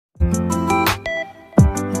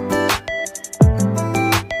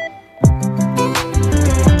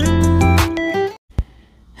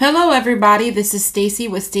Hello everybody, this is Stacy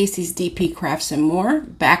with Stacy's DP Crafts and More,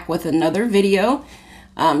 back with another video.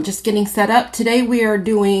 Just getting set up. Today we are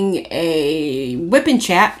doing a whip and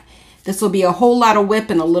chat. This will be a whole lot of whip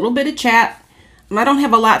and a little bit of chat. I don't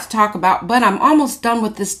have a lot to talk about, but I'm almost done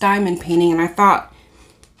with this diamond painting and I thought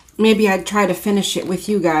maybe I'd try to finish it with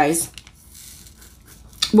you guys.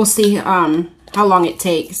 We'll see how long it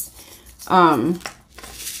takes.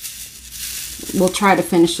 We'll try to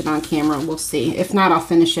finish it on camera. We'll see. If not, I'll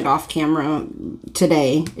finish it off camera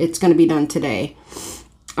today. It's going to be done today.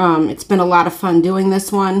 It's been a lot of fun doing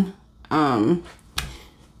this one. Thanks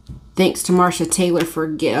to Marsha Taylor for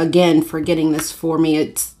getting this for me.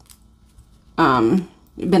 It's been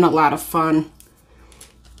a lot of fun.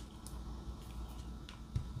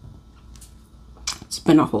 It's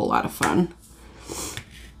been a whole lot of fun.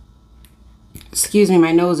 Excuse me,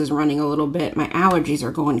 my nose is running a little bit. My allergies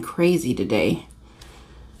are going crazy today.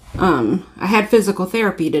 I had physical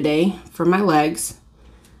therapy today for my legs.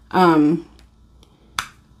 After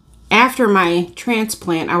my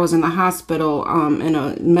transplant, I was in the hospital in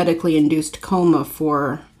a medically induced coma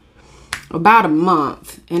for about a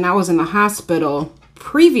month. And I was in the hospital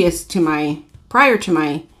prior to my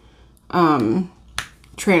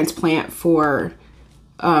transplant for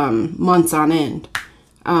months on end.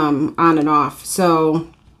 On and off. So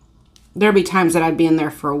there'd be times that I'd be in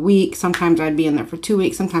there for a week. Sometimes I'd be in there for 2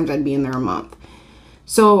 weeks. Sometimes I'd be in there a month.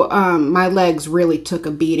 So my legs really took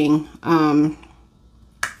a beating. A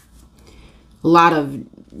lot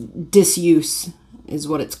of disuse is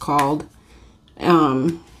what it's called.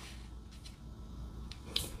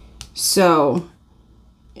 So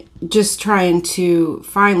just trying to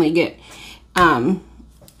finally get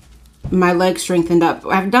my legs strengthened up.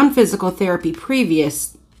 I've done physical therapy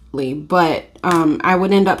previously, but I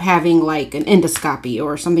would end up having like an endoscopy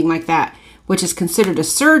or something like that, which is considered a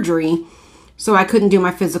surgery. So I couldn't do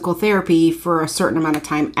my physical therapy for a certain amount of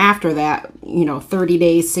time after that, 30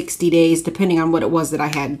 days, 60 days, depending on what it was that I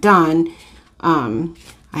had done. I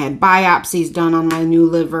had biopsies done on my new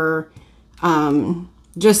liver,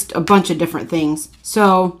 just a bunch of different things.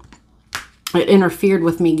 So it interfered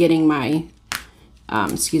with me getting my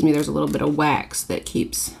excuse me, there's a little bit of wax that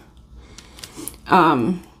keeps,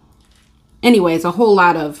 anyways, a whole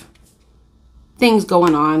lot of things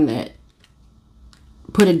going on that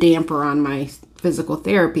put a damper on my physical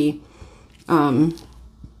therapy. I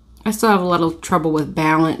still have a lot of trouble with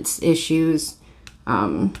balance issues.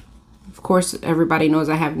 Of course, everybody knows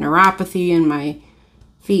I have neuropathy in my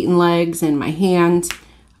feet and legs and my hands.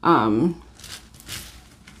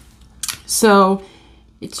 So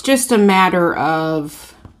it's just a matter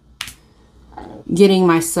of getting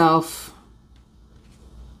myself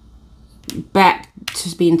back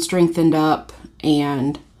to being strengthened up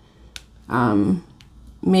and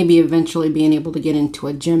maybe eventually being able to get into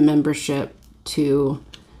a gym membership to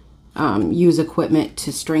use equipment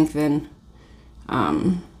to strengthen.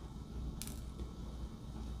 But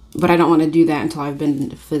I don't want to do that until I've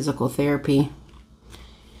been to physical therapy.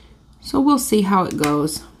 So we'll see how it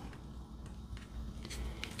goes.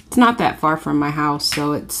 It's not that far from my house,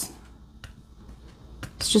 so it's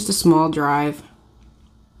just a small drive.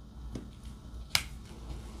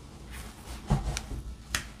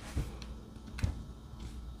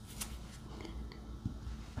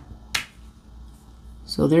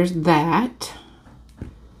 So there's that.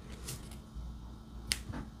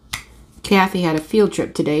 Kathy had a field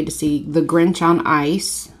trip today to see The Grinch on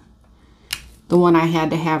Ice, the one I had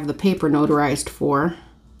to have the paper notarized for.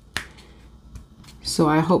 So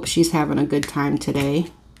I hope she's having a good time today.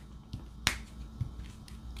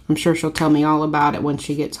 I'm sure she'll tell me all about it when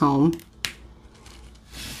she gets home.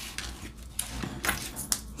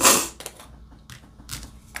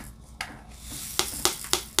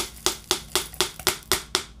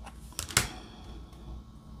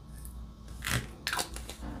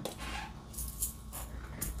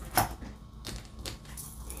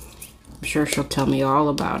 I'm sure she'll tell me all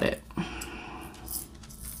about it.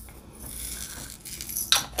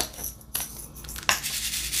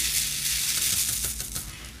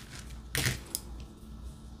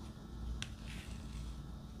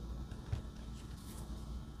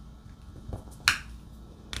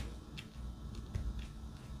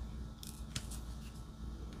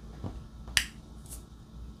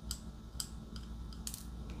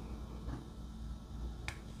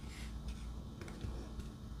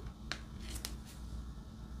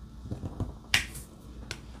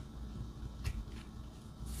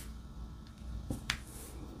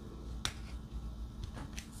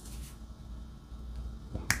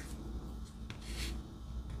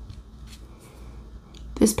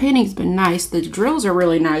 This painting's been nice. The drills are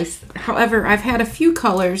really nice. However, I've had a few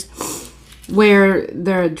colors where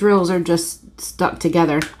the drills are just stuck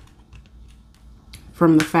together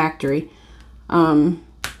from the factory,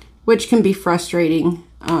 which can be frustrating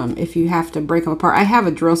if you have to break them apart. I have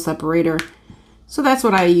a drill separator, so that's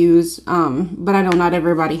what I use, but I know not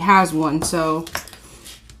everybody has one, so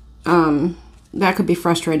that could be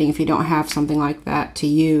frustrating if you don't have something like that to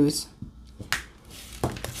use.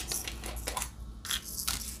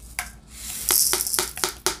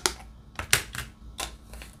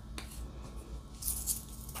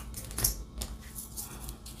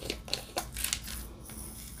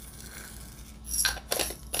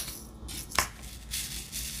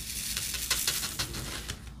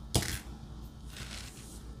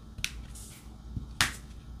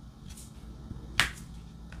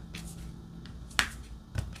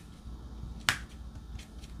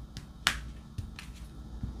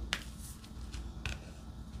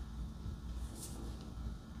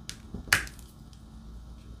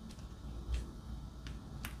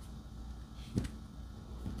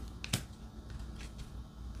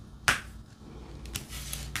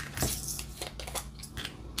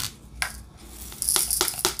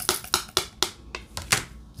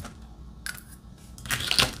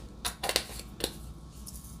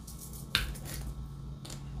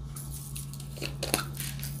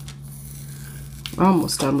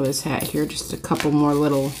 Almost done with his hat here. Just a couple more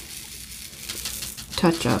little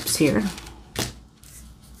touch-ups here.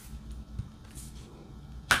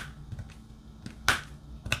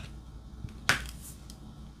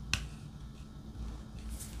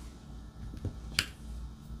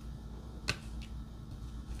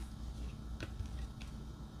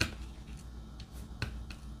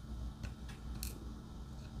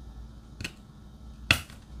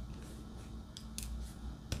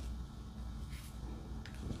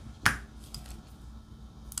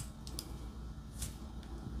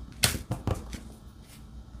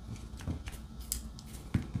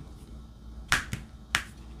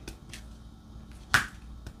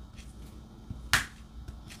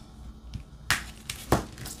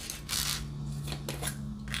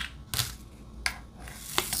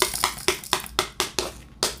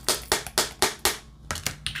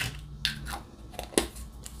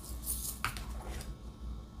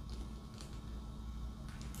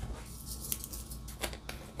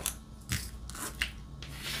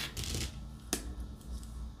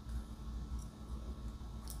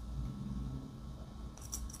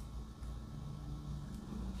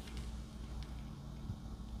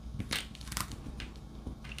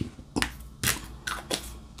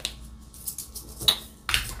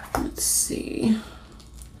 Let's see,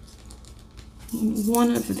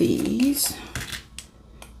 one of these,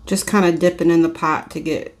 just kind of dipping in the pot to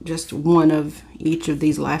get just one of each of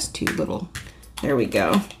these last two little, there we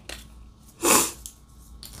go.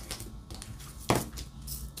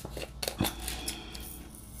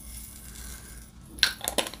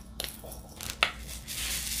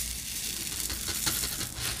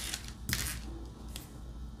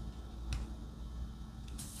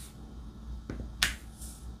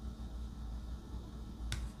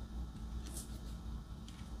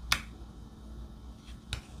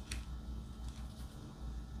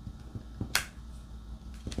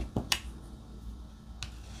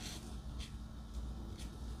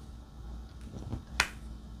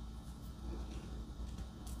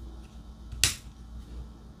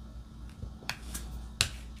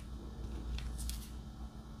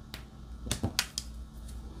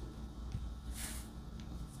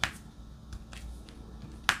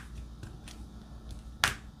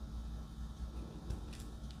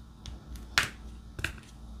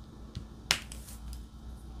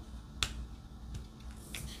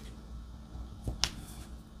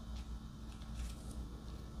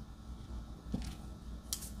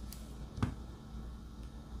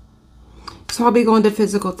 So I'll be going to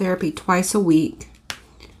physical therapy twice a week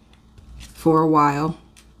for a while.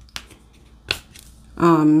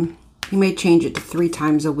 He may change it to 3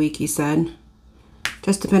 times a week, he said.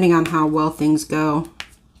 Just depending on how well things go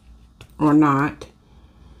or not.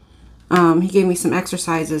 He gave me some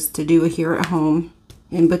exercises to do here at home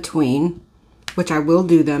in between, which I will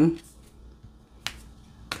do them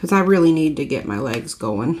because I really need to get my legs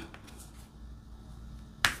going.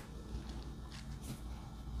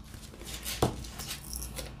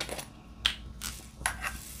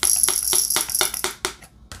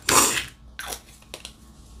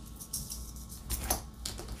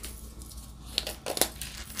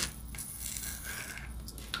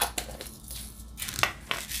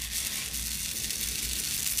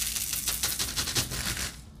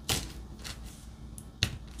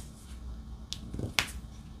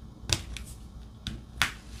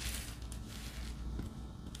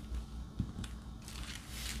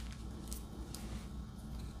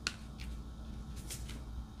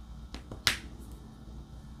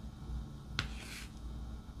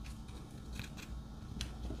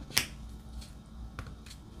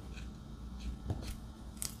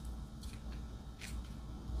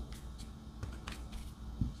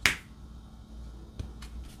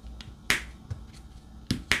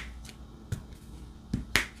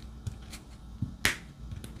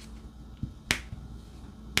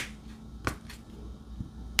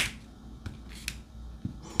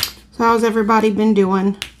 how's everybody been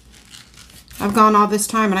doing? I've gone all this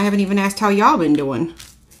time and I haven't even asked how y'all been doing.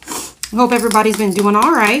 I hope everybody's been doing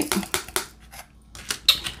all right.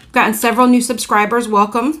 I've gotten several new subscribers.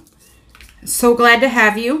 Welcome. So glad to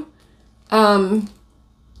have you. And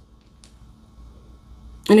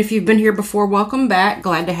if you've been here before, welcome back.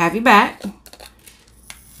 Glad to have you back.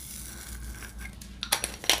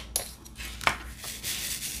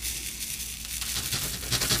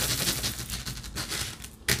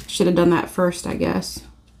 Should have done that first, I guess.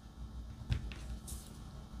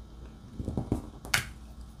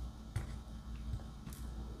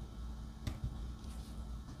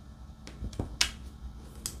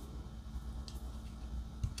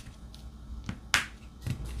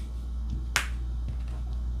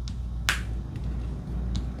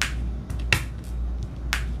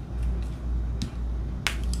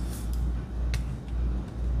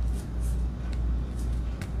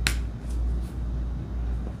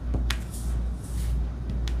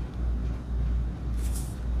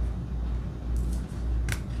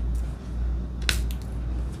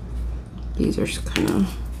 These are kind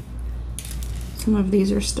of, some of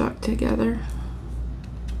these are stuck together.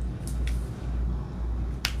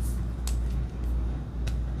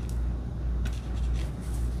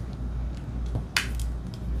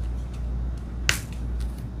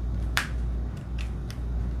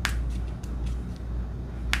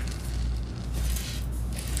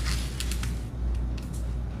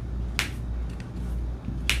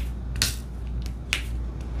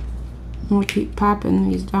 We'll keep popping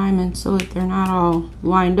these diamonds so that they're not all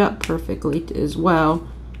lined up perfectly as well.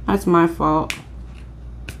 That's my fault.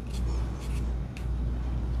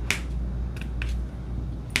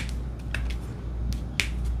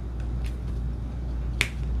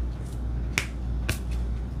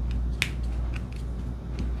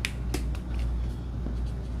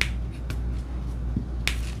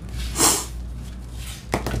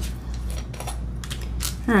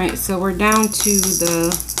 All right, so we're down to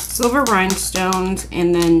the silver rhinestones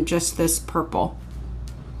and then just this purple.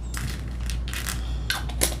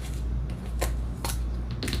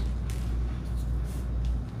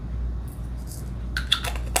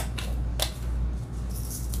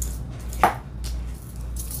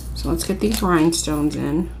 So let's get these rhinestones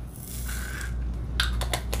in.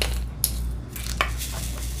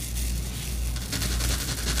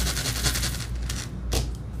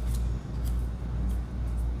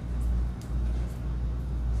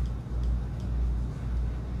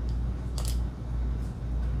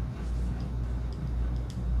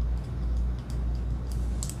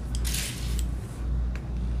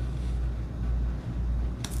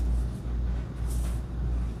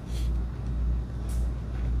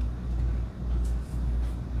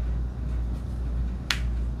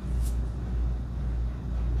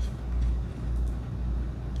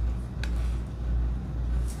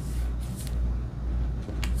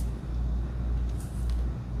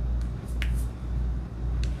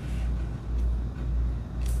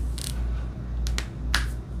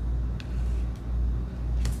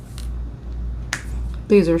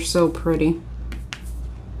 These are so pretty.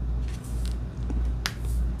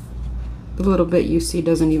 The little bit you see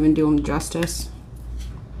doesn't even do them justice.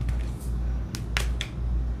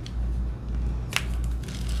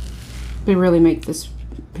 They really make this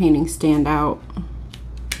painting stand out.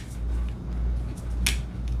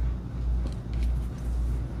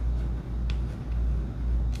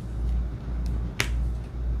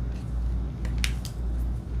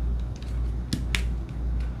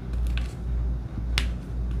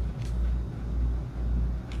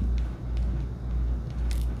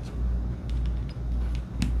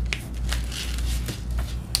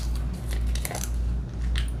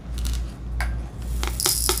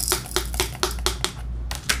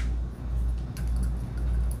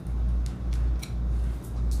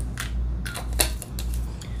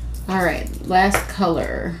 All right, last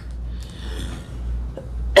color.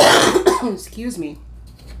 Excuse me.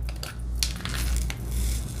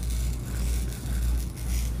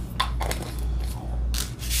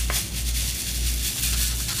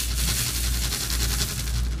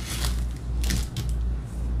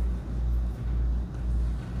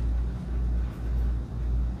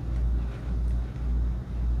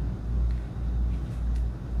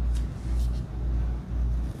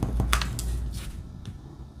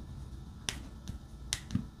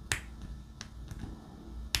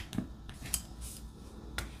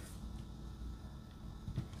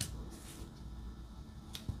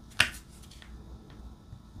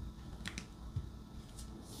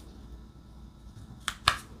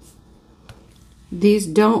 These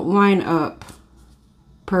don't line up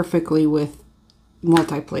perfectly with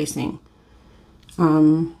multi-placing.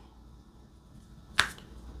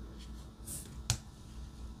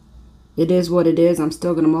 It is what it is. I'm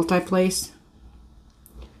still going to multi-place.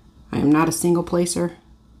 I am not a single placer.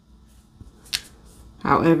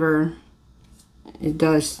 However, it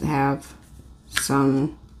does have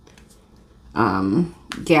some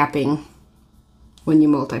gapping when you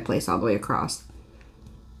multi-place all the way across.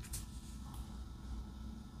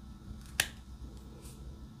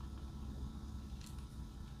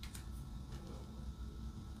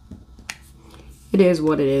 It is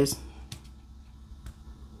what it is.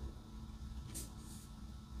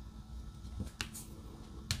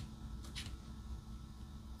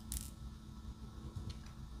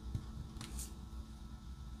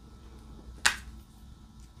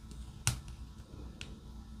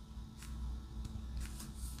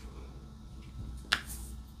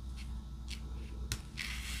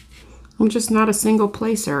 I'm just not a single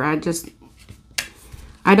placer. I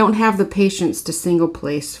don't have the patience to single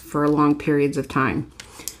place for long periods of time.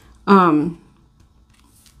 When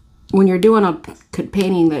you're doing a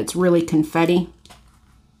painting that's really confetti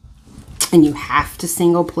and you have to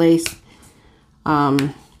single place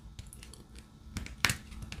a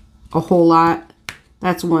whole lot,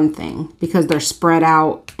 that's one thing, because they're spread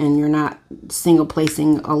out and you're not single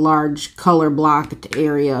placing a large color blocked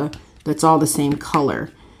area that's all the same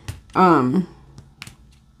color.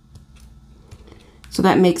 So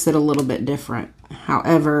that makes it a little bit different.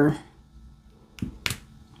 However,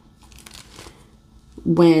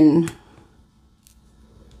 when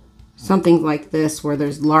something like this, where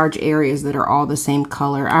there's large areas that are all the same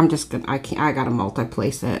color, I gotta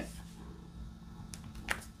multi-place it.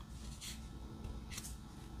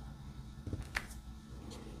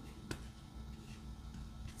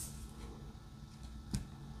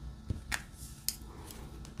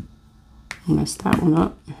 Messed that one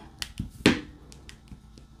up.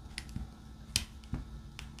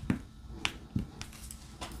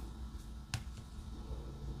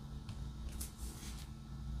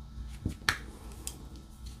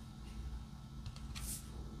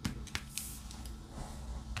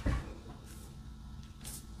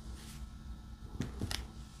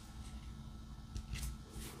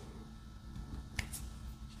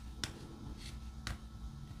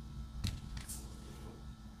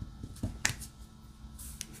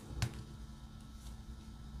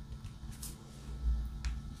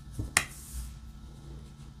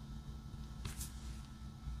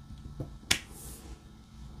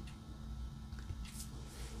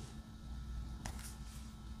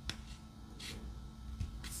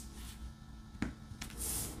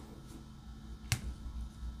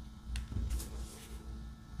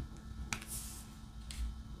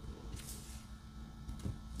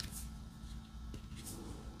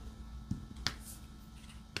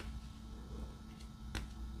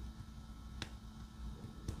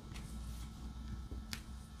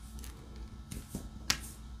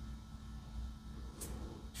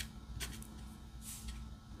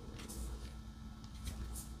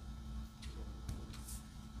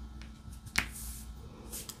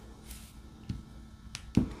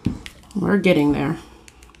 We're getting there.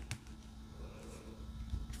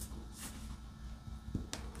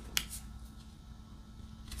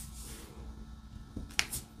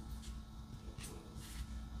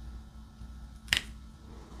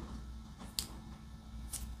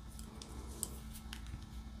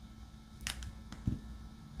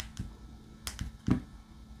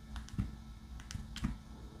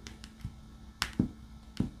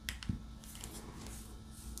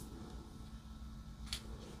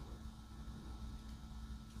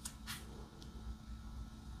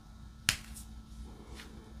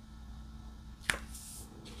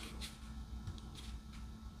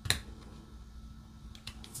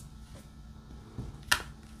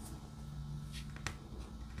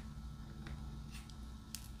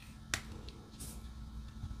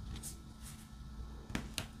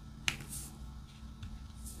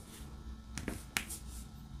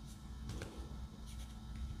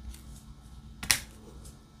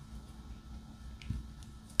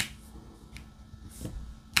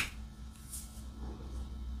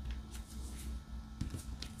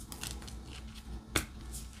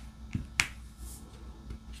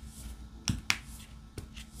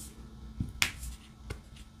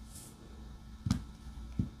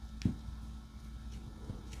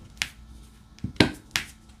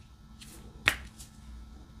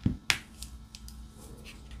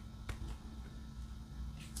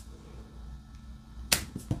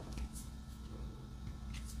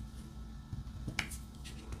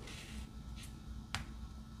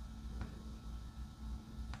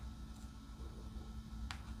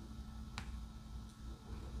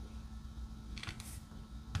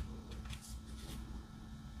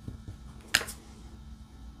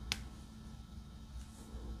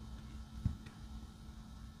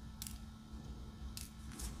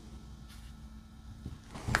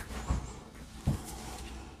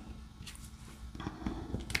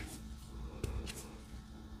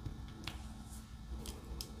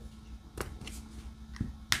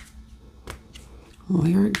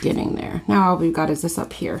 We're getting there. Now all we've got is this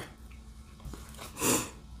up here.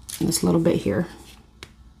 And this little bit here.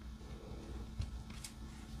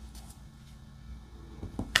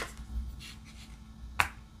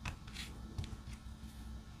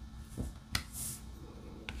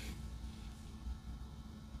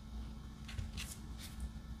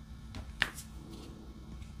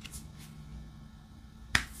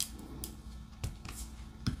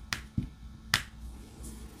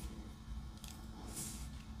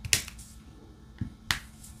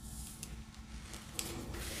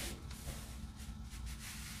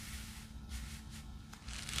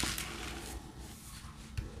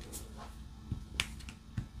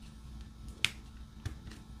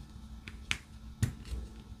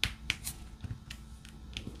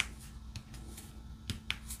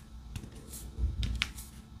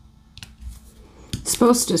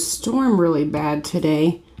 Supposed to storm really bad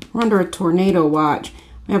today. We're under a tornado watch.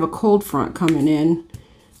 We have a cold front coming in.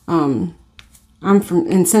 I'm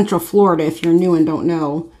in Central Florida, if you're new and don't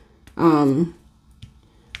know. I'm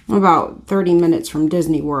about 30 minutes from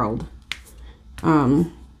Disney World.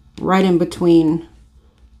 Right in between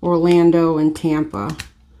Orlando and Tampa.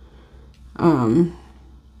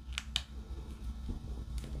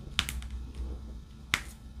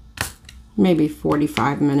 Maybe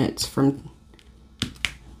 45 minutes from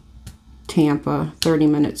Tampa, 30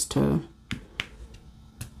 minutes to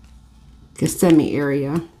Kissimmee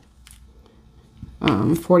area,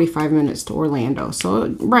 45 minutes to Orlando.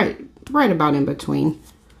 So right about in between.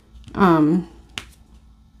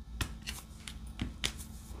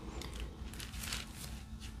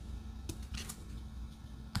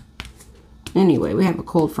 Anyway, we have a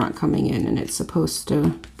cold front coming in, and it's supposed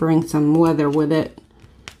to bring some weather with it.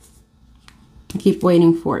 I keep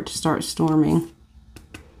waiting for it to start storming.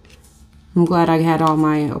 I'm glad I had all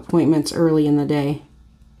my appointments early in the day.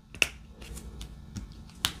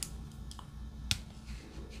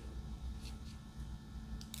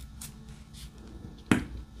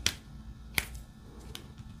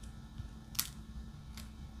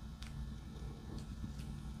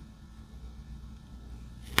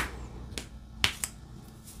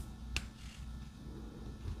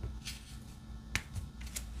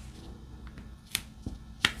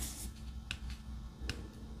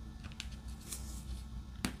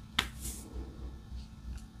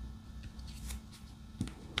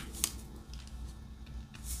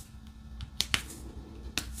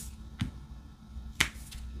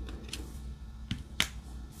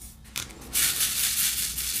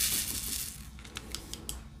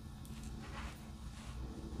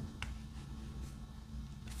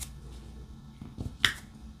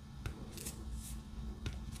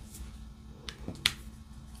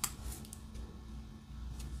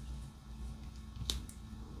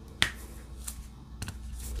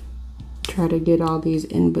 Try to get all these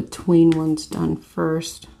in-between ones done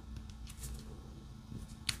first.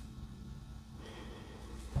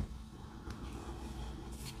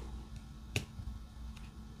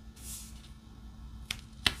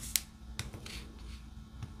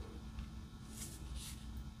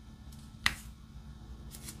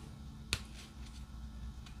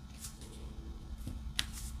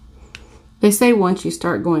 They say once you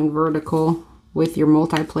start going vertical with your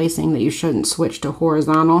multi-placing that you shouldn't switch to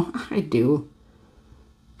horizontal. I do.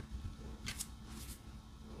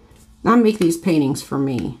 I make these paintings for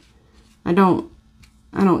me. I don't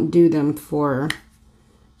do them for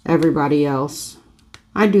everybody else.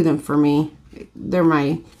 I do them for me. They're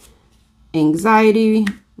my anxiety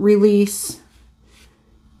release.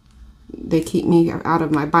 They keep me out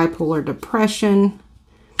of my bipolar depression.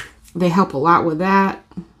 They help a lot with that.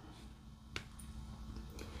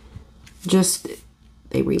 Just,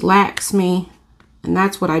 they relax me, and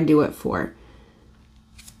that's what I do it for.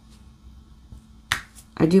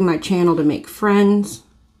 I do my channel to make friends.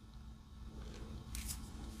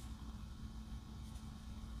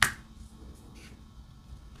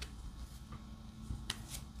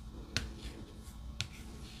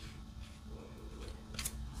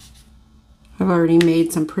 I've already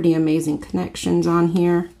made some pretty amazing connections on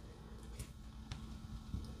here.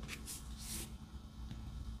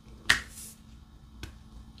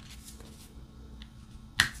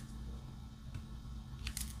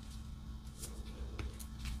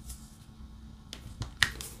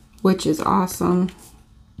 Which is awesome.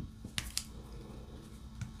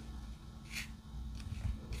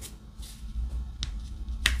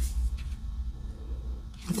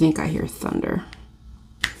 I think I hear thunder.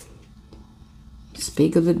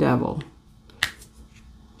 Speak of the devil.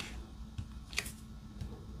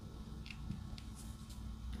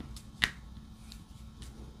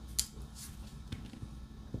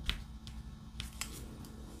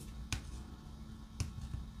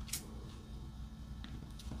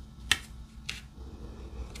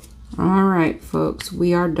 right, folks,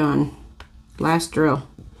 we are done. Last drill.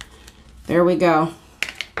 There we go.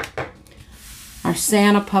 Our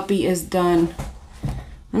Santa puppy is done.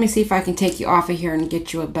 Let me see if I can take you off of here and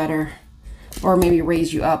get you a better, or maybe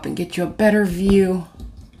raise you up and get you a better view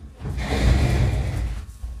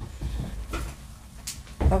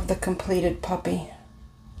of the completed puppy.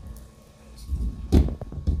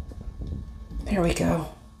 There we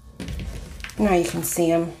go. Now you can see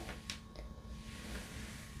him.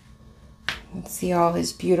 Let's see all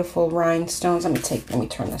his beautiful rhinestones. Let me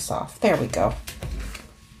turn this off. There we go.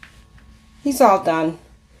 He's all done.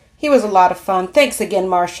 He was a lot of fun. Thanks again,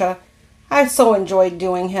 Marcia. I so enjoyed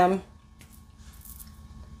doing him.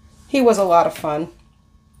 He was a lot of fun.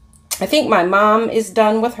 I think my mom is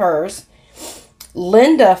done with hers.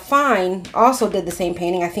 Linda Fine also did the same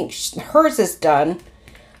painting. I think hers is done.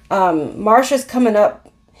 Marcia's coming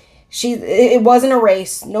up. It wasn't a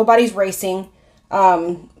race. Nobody's racing.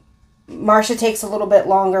 Marcia takes a little bit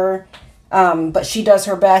longer, but she does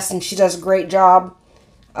her best and she does a great job.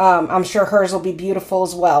 I'm sure hers will be beautiful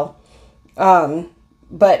as well.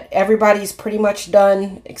 But everybody's pretty much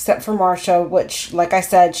done except for Marcia, which, like I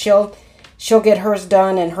said, she'll get hers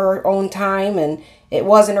done in her own time. And it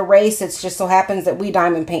wasn't a race. It just so happens that we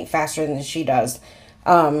diamond paint faster than she does.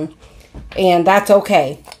 And that's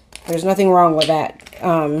okay. There's nothing wrong with that.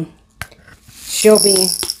 She'll be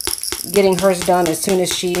getting hers done as soon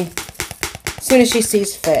as she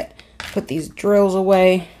sees fit. Put these drills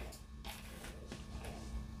away.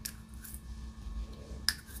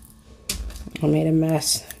 I made a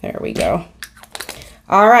mess. There we go.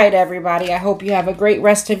 All right, everybody. I hope you have a great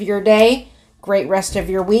rest of your day. Great rest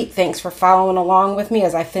of your week. Thanks for following along with me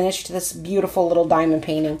as I finished this beautiful little diamond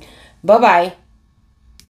painting. Bye-bye.